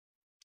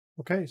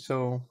Okay,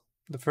 so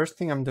the first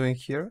thing I'm doing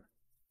here,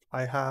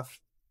 I have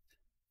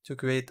to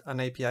create an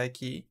API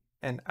key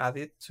and add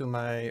it to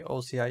my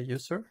OCI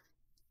user.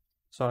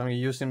 So I'm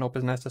using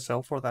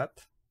OpenSSL for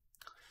that.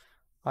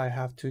 I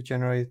have to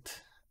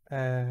generate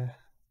a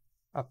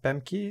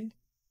PEM key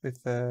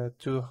with a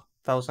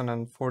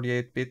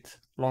 2048-bit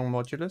long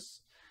modulus.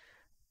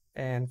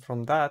 And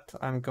from that,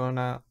 I'm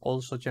gonna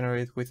also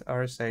generate with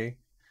RSA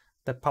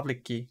the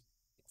public key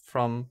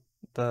from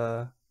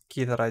the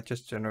key that I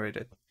just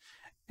generated.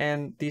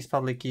 And this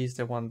public key is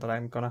the one that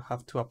I'm gonna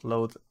have to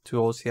upload to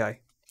OCI.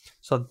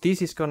 So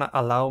this is gonna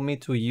allow me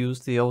to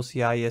use the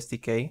OCI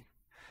SDK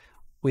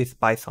with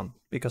Python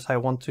because I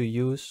want to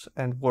use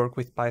and work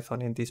with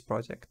Python in this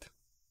project.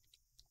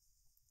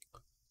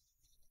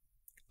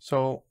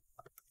 So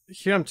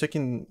here I'm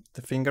checking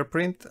the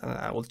fingerprint, and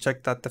I will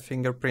check that the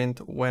fingerprint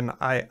when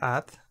I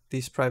add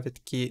this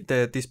private key,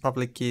 this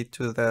public key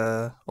to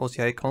the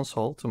OCI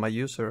console to my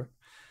user.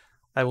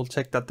 I will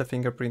check that the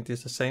fingerprint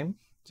is the same,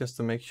 just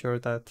to make sure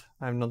that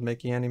I'm not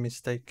making any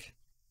mistake.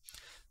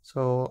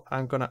 So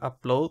I'm gonna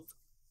upload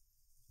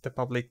the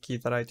public key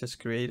that I just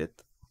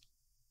created.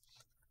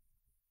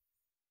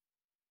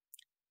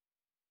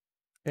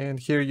 And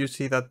here you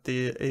see that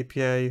the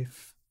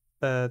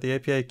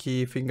API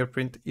key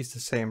fingerprint is the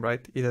same,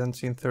 right? It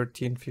ends in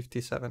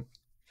 1357.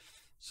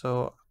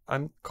 So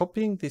I'm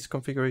copying this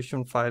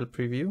configuration file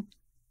preview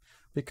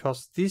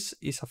because this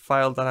is a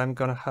file that I'm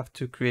gonna have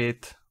to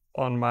create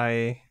on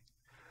my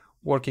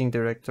working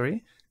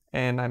directory,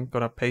 and I'm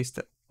gonna paste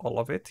all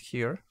of it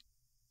here.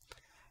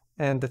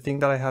 And the thing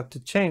that I have to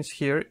change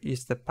here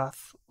is the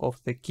path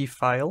of the key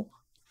file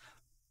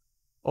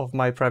of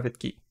my private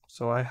key.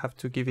 So I have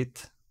to give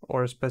it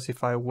or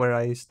specify where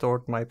I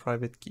stored my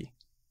private key.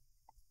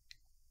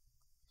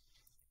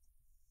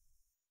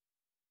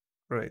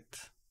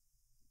 Great.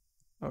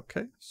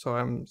 Okay, so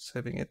I'm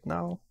saving it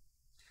now.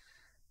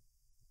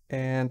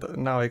 And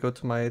now I go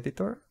to my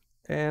editor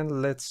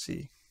and let's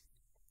see.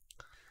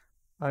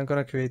 I'm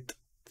gonna create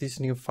this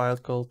new file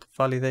called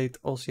validate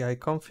OCI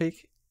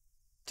config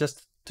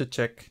just to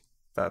check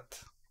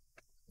that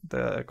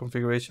the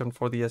configuration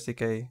for the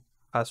SDK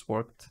has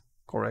worked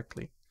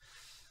correctly.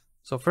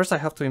 So first I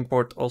have to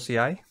import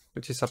OCI,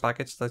 which is a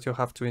package that you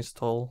have to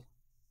install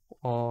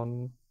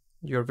on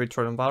your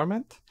virtual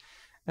environment.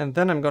 And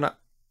then I'm gonna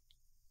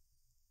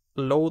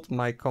load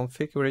my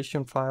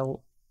configuration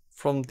file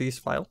from this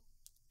file.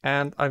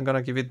 And I'm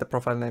gonna give it the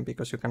profile name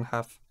because you can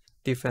have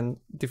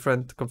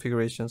different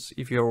configurations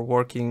if you're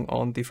working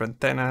on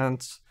different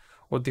tenants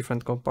or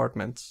different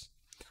compartments.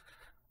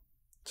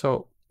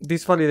 So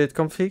this validate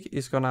config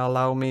is gonna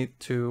allow me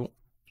to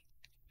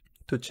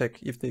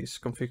check if this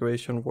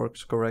configuration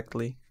works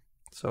correctly.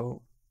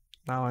 So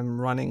now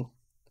I'm running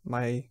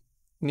my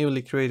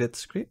newly created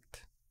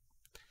script,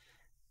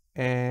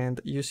 and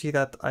you see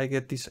that I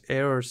get this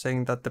error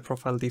saying that the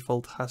profile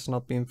default has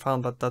not been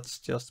found, but that's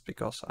just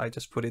because I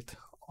just put it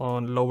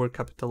on lower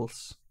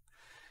capitals.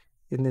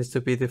 It needs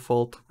to be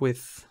default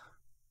with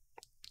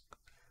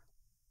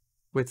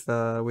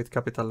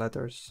capital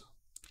letters.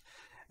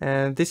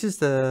 And this is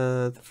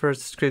the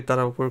first script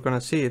that we're gonna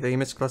see, the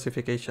image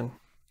classification.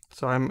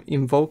 So I'm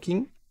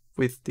invoking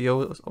with the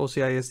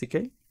OCI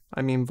SDK,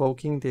 I'm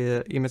invoking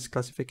the image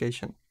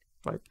classification,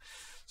 right?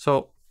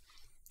 So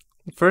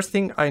the first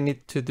thing I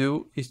need to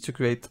do is to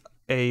create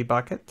a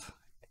bucket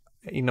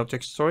in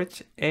object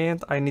storage,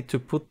 and I need to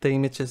put the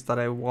images that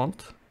I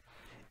want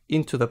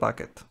into the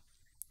bucket.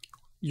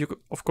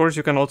 Of course,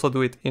 you can also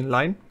do it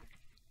inline,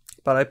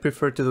 but I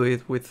prefer to do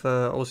it with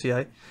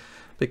OCI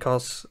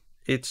because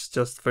it's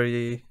just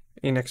very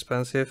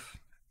inexpensive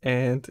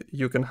and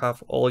you can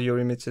have all your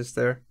images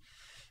there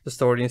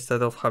stored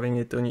instead of having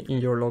it in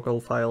your local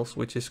files,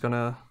 which is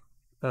gonna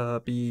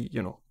be,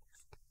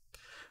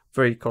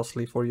 very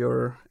costly for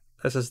your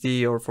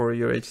SSD or for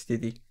your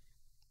HDD.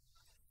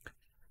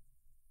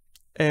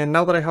 And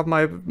now that I have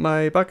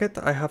my bucket,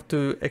 I have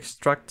to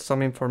extract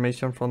some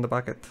information from the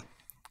bucket.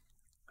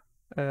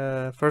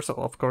 First,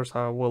 of course,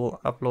 I will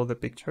upload the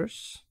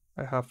pictures.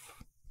 I have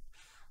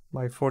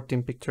my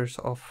 14 pictures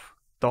of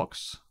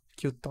dogs,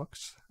 cute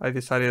dogs. I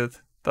decided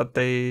that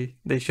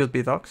they should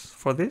be dogs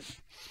for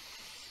this.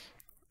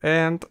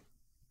 And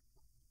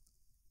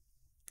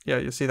yeah,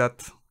 you see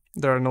that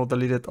there are no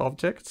deleted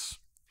objects.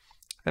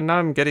 And now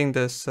I'm getting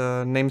this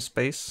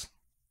namespace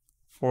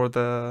for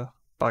the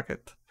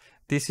bucket.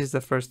 This is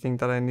the first thing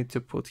that I need to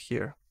put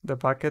here, the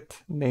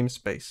bucket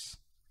namespace.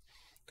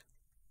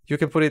 You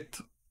can put it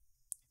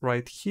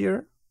right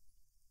here.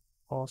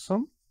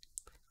 Awesome.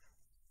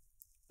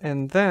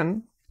 And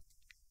then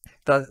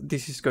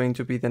this is going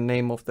to be the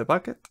name of the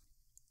bucket,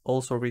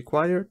 also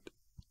required,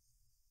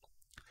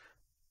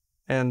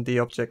 and the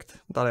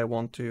object that I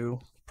want to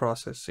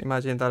process.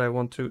 Imagine that I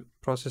want to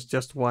process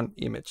just one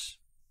image.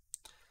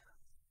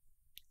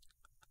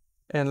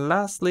 And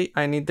lastly,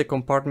 I need the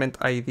compartment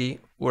ID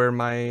where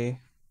my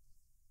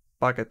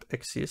bucket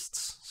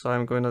exists. So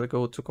I'm going to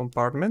go to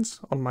compartments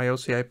on my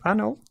OCI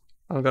panel.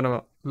 I'm going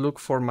to look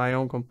for my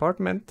own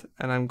compartment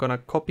and I'm going to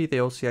copy the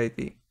OCI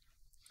ID.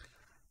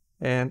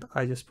 and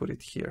I just put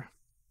it here.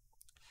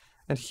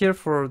 And here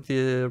for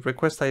the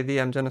request ID,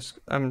 I'm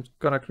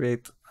gonna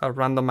create a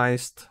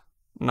randomized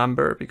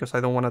number because I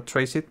don't want to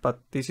trace it,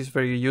 but this is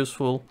very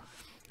useful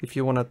if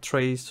you want to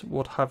trace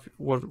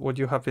what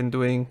you have been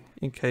doing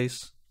in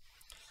case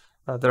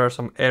there are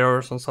some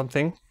errors on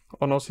something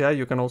on OCI.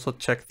 You can also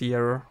check the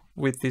error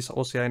with this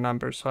OCI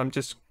number. So I'm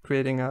just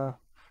creating a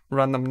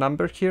random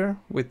number here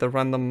with the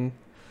random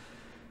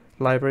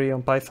library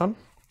on Python,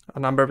 a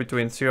number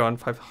between 0 and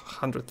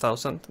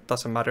 500,000,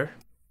 doesn't matter.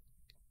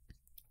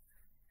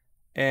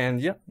 And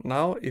yeah,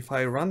 now if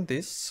I run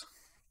this,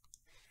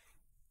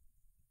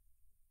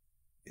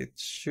 it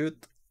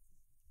should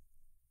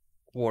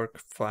work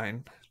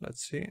fine.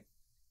 Let's see.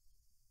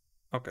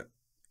 Okay,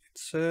 it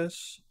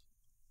says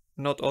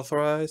not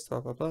authorized,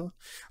 blah, blah, blah.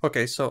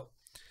 Okay, so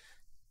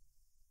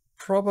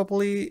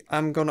probably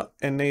I'm gonna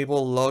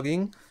enable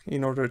logging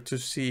in order to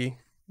see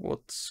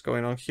what's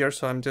going on here.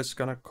 So I'm just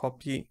gonna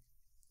copy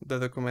the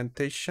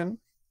documentation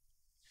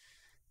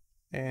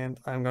and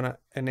I'm gonna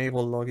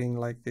enable logging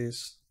like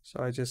this.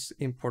 So I just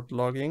import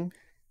logging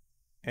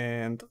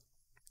and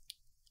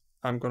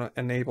I'm gonna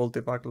enable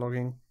debug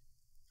logging.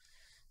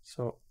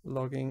 So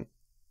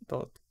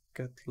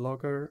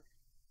logging.getLogger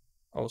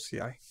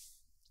OCI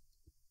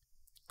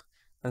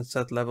and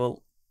set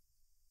level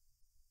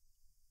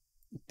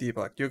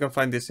debug. You can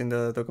find this in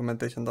the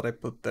documentation that I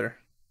put there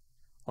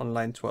on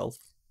line 12.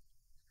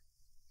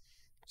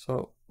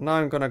 So now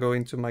I'm gonna go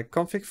into my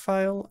config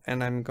file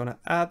and I'm gonna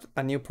add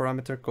a new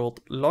parameter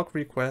called log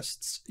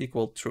requests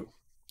equal true.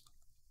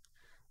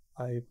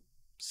 I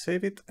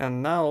save it,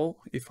 and now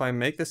if I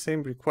make the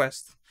same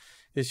request,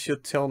 it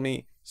should tell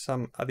me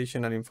some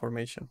additional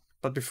information.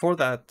 But before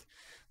that,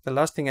 the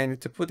last thing I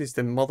need to put is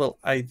the model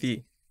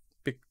ID.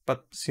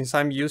 But since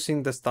I'm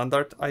using the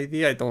standard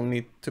ID, I don't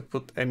need to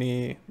put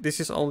any. This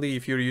is only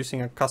if you're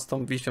using a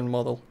custom vision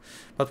model,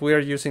 but we are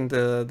using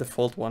the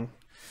default one.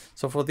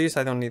 So for this,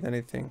 I don't need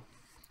anything.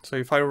 So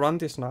if I run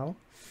this now,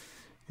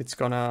 it's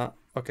gonna,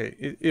 okay,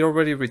 it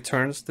already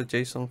returns the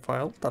JSON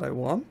file that I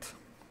want.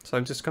 So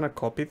I'm just gonna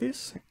copy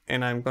this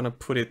and I'm gonna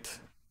put it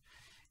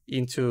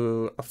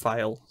into a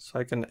file so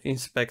I can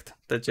inspect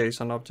the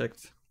JSON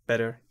object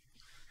better.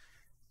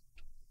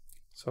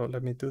 So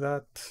let me do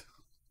that.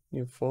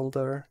 New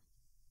folder.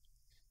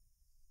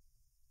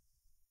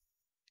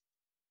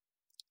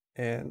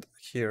 And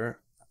here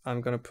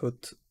I'm gonna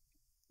put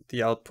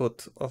the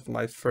output of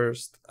my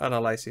first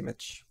analyze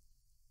image.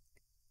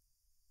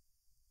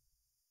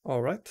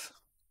 All right.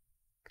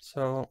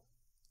 So,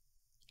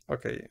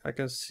 okay, I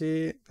can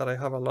see that I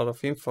have a lot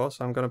of info,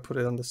 so I'm gonna put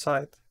it on the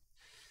side.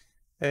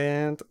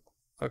 And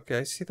okay,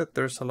 I see that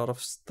there's a lot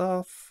of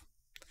stuff.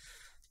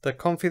 The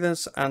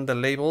confidence and the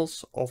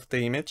labels of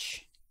the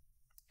image.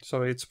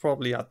 So it's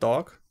probably a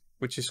dog,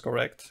 which is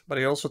correct, but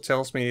it also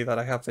tells me that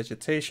I have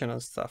vegetation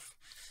and stuff.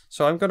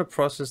 So I'm gonna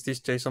process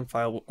this JSON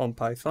file on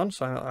Python.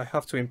 So I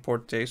have to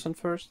import JSON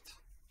first.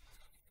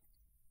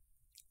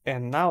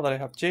 And now that I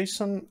have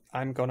JSON,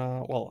 I'm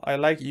gonna, well, I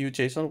like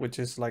UJSON, which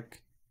is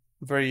like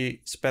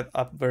very sped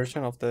up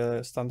version of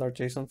the standard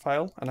JSON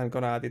file. And I'm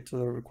gonna add it to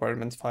the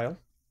requirements file.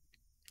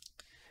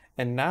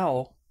 And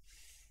now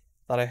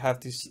that I have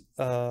this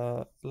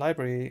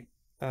library,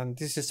 and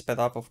this is sped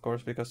up, of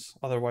course, because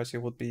otherwise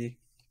it would be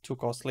too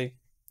costly.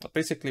 But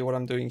basically what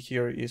I'm doing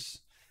here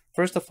is,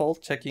 first of all,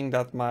 checking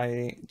that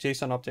my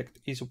JSON object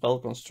is well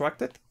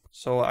constructed.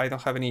 So I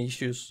don't have any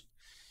issues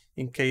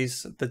in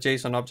case the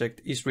JSON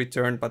object is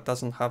returned but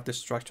doesn't have the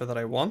structure that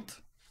I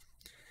want.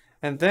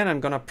 And then I'm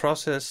gonna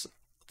process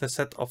the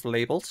set of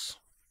labels.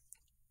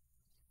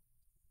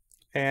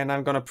 And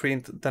I'm gonna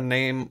print the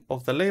name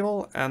of the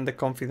label and the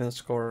confidence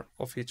score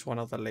of each one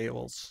of the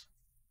labels.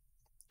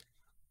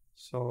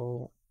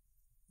 So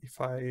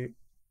if I,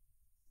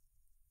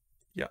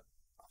 yeah,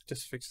 I'll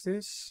just fix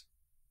this.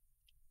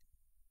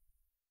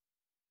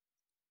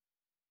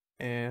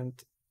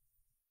 And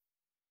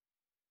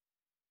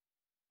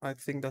I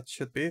think that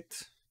should be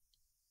it.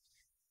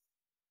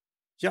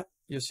 Yeah,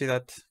 you see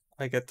that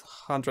I get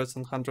hundreds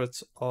and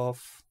hundreds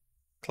of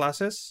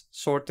classes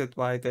sorted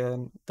by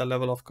the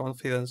level of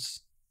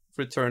confidence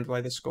returned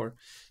by the score.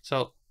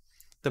 So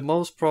the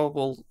most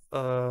probable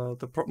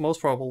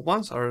most probable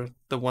ones are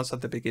the ones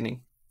at the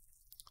beginning.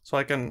 So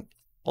I can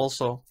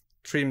also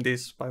trim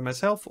this by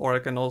myself, or I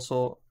can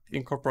also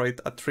incorporate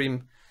a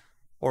trim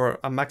or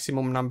a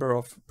maximum number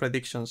of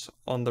predictions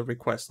on the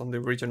request, on the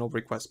original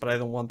request, but I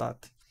don't want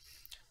that.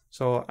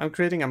 So I'm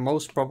creating a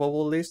most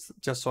probable list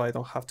just so I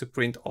don't have to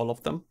print all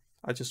of them.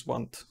 I just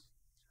want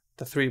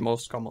the 3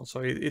 most common. So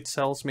it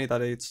tells me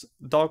that it's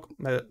dog,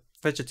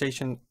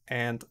 vegetation,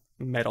 and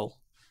metal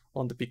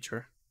on the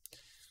picture.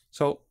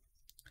 So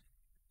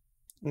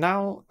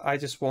now I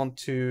just want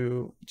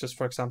to, just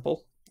for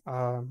example,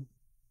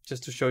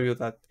 just to show you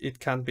that it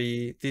can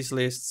be, these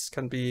lists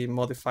can be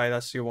modified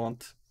as you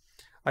want.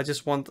 I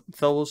just want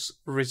those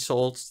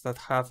results that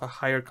have a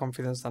higher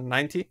confidence than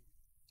 90,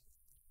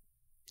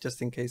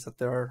 just in case that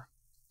there are,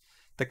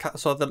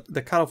 so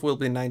the cutoff will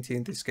be 90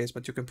 in this case,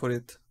 but you can put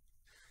it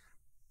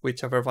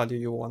whichever value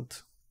you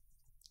want.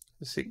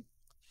 You see?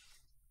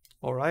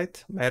 All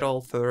right,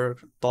 metal, fur,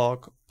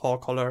 dog, paw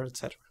color,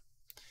 etc.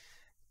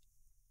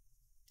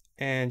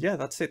 And yeah,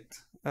 that's it.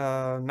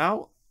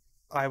 Now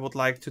I would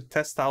like to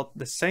test out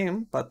the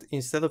same, but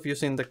instead of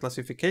using the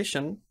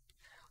classification,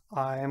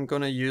 I am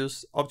going to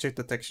use object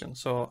detection.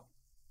 So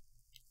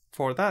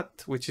for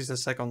that, which is the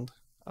second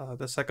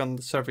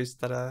service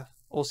that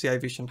OCI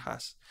Vision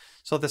has.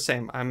 So the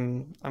same,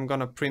 I'm going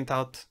to print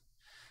out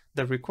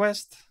the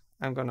request.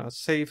 I'm going to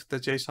save the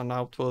JSON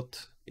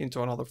output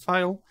into another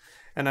file,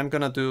 and I'm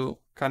going to do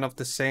kind of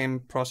the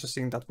same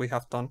processing that we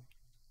have done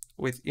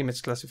with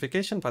image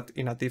classification, but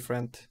in a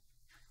different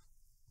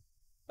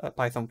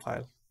Python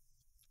file.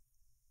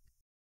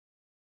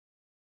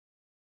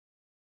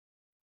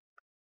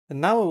 And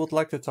now I would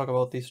like to talk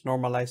about these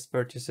normalized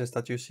vertices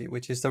that you see,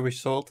 which is the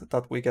result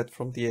that we get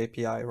from the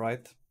API,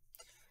 right?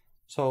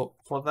 So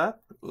for that,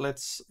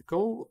 let's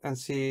go and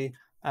see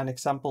an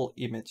example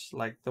image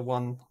like the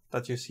one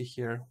that you see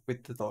here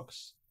with the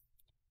dogs.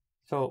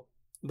 So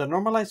the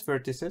normalized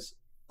vertices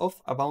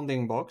of a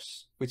bounding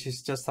box, which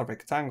is just a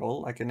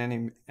rectangle like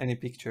in any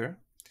picture,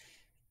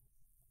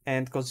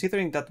 and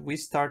considering that we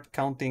start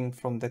counting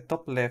from the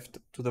top left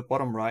to the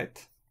bottom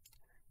right,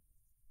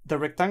 the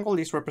rectangle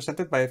is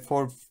represented by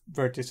 4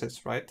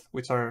 vertices, right?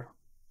 Which are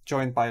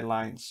joined by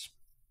lines.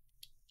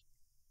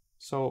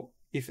 So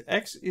if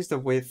X is the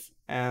width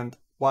and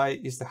Y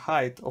is the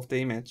height of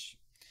the image,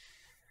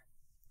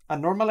 a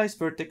normalized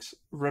vertex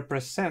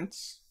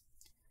represents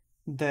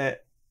the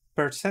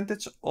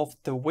percentage of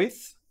the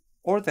width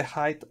or the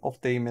height of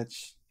the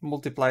image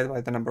multiplied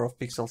by the number of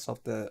pixels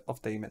of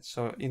the image.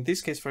 So in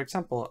this case, for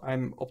example,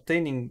 I'm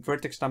obtaining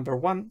vertex number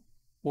 1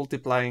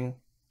 multiplying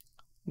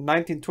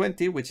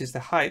 1920, which is the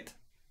height,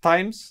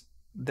 times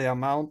the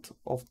amount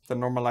of the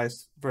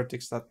normalized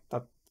vertex that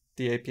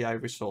the API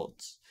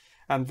results.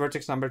 And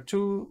vertex number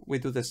 2, we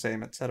do the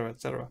same, etc.,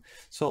 etc.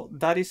 So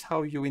that is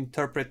how you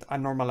interpret a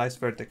normalized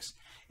vertex.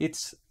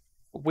 It's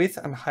width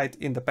and height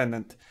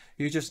independent.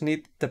 You just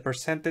need the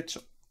percentage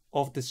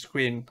of the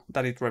screen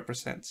that it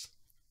represents.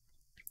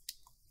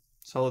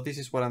 So this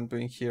is what I'm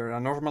doing here. A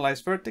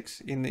normalized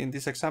vertex in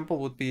this example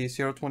would be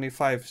 0.25,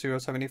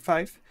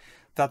 0.75.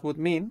 That would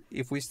mean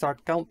if we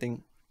start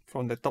counting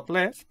from the top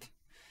left,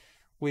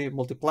 we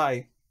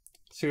multiply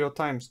 0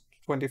 times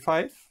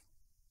 25,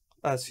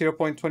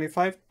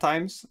 0.25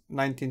 times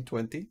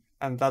 1920,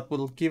 and that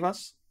will give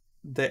us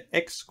the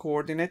x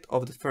coordinate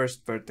of the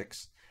first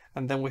vertex.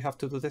 And then we have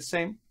to do the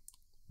same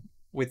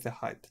with the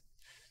height.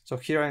 So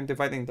here I'm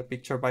dividing the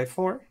picture by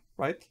 4,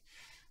 right?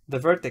 The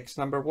vertex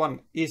number 1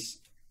 is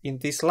in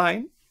this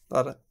line,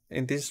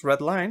 in this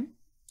red line,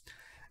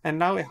 and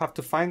now I have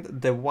to find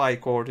the y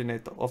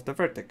coordinate of the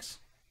vertex.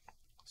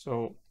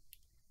 So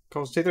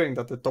considering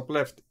that the top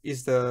left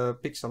is the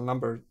pixel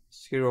number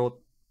 0,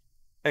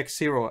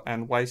 x0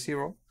 and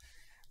y0,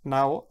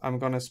 now I'm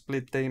gonna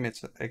split the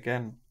image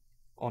again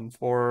on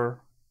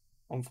four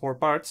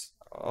parts.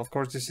 Of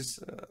course, this is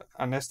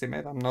an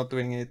estimate. I'm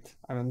doing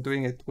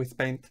it with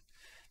Paint,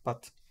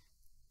 but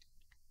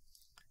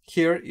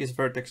here is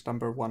vertex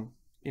number 1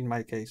 in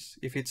my case,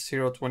 if it's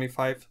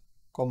 0.25,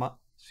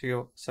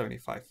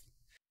 0.75.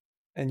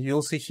 And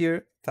you'll see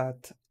here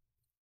that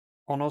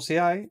on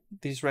OCI,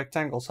 these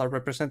rectangles are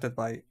represented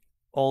by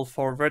all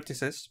 4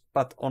 vertices,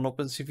 but on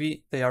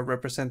OpenCV, they are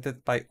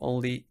represented by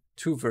only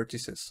 2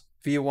 vertices,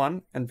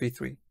 V1 and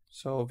V3.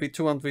 So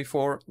V2 and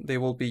V4, they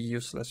will be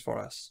useless for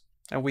us.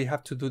 And we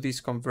have to do this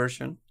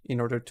conversion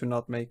in order to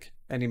not make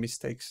any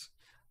mistakes.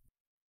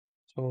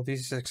 So this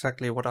is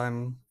exactly what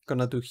I'm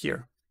gonna do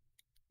here.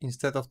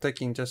 Instead of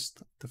taking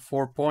just the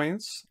 4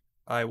 points,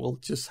 I will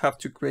just have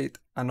to create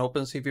an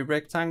OpenCV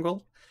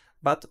rectangle,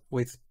 but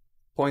with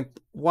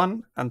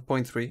 0.1 and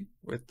 0.3,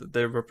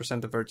 they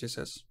represent the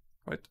vertices,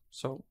 right?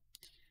 So,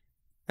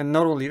 and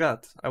not only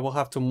that, I will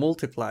have to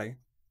multiply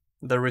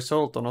the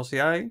result on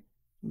OCI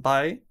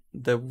by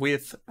the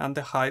width and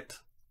the height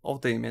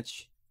of the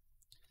image.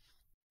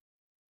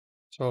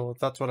 So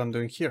that's what I'm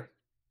doing here.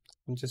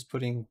 I'm just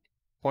putting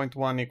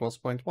 0.1 equals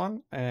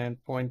 0.1 and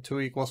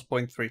 0.2 equals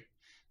 0.3.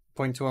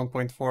 0.2 and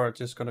 0.4 are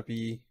just going to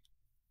be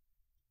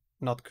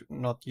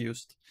not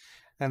used.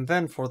 And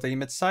then for the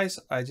image size,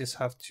 I just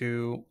have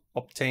to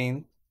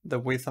obtain the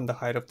width and the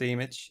height of the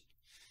image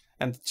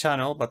and the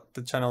channel, but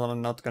the channel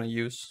I'm not going to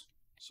use.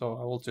 So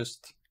I will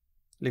just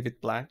leave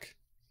it blank.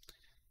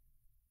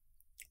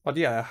 But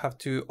yeah, I have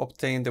to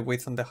obtain the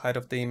width and the height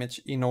of the image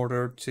in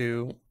order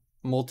to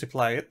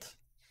multiply it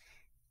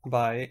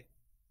by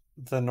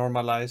the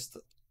normalized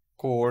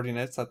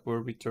coordinates that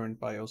were returned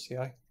by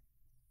OCI.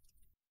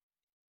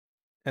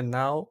 And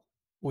now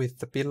with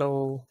the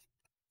Pillow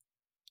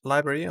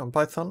library on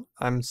Python,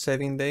 I'm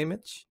saving the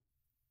image.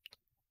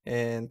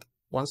 And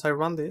once I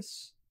run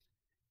this,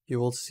 you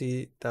will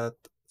see that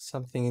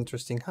something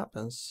interesting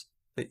happens.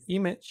 The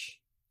image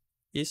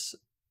is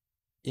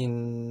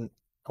in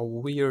a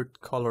weird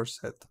color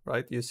set,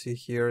 right? You see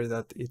here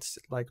that it's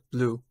like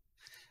blue.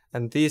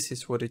 And this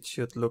is what it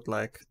should look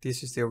like.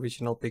 This is the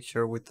original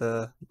picture with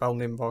the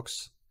bounding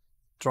box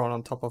drawn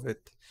on top of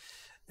it.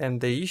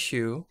 And the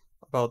issue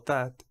about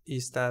that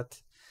is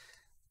that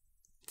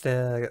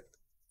the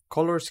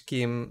color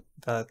scheme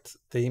that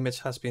the image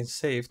has been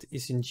saved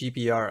is in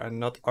GBR and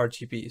not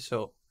RGB.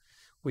 So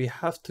we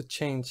have to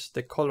change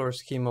the color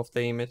scheme of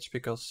the image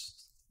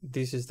because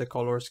this is the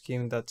color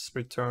scheme that's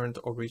returned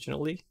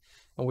originally.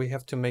 And we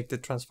have to make the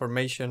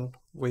transformation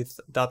with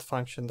that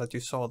function that you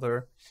saw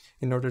there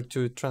in order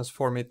to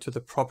transform it to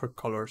the proper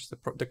colors,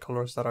 the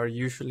colors that are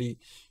usually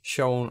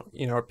shown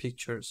in our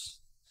pictures.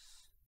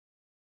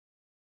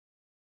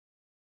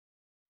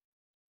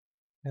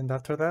 And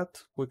after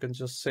that, we can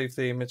just save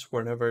the image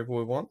whenever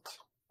we want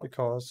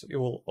because it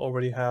will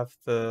already have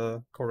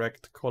the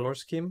correct color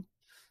scheme.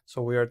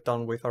 So we are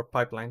done with our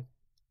pipeline.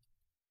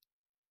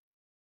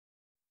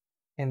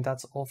 And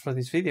that's all for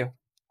this video.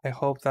 I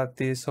hope that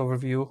this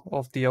overview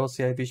of the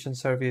OCI Vision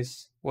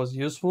service was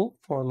useful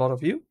for a lot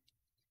of you.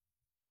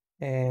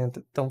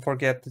 And don't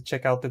forget to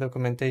check out the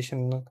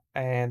documentation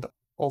and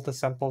all the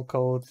sample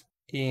code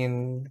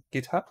in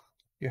GitHub.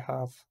 You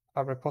have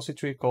a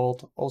repository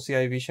called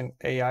OCI Vision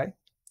AI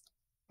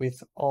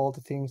with all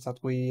the things that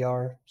we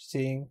are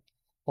seeing,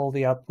 all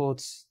the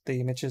outputs, the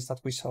images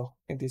that we saw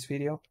in this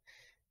video,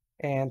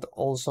 and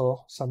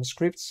also some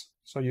scripts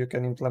so you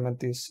can implement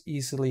this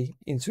easily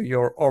into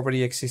your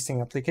already existing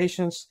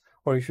applications,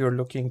 or if you're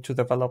looking to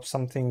develop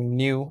something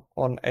new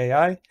on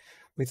AI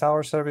with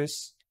our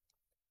service,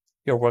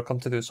 you're welcome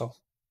to do so.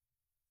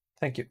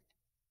 Thank you.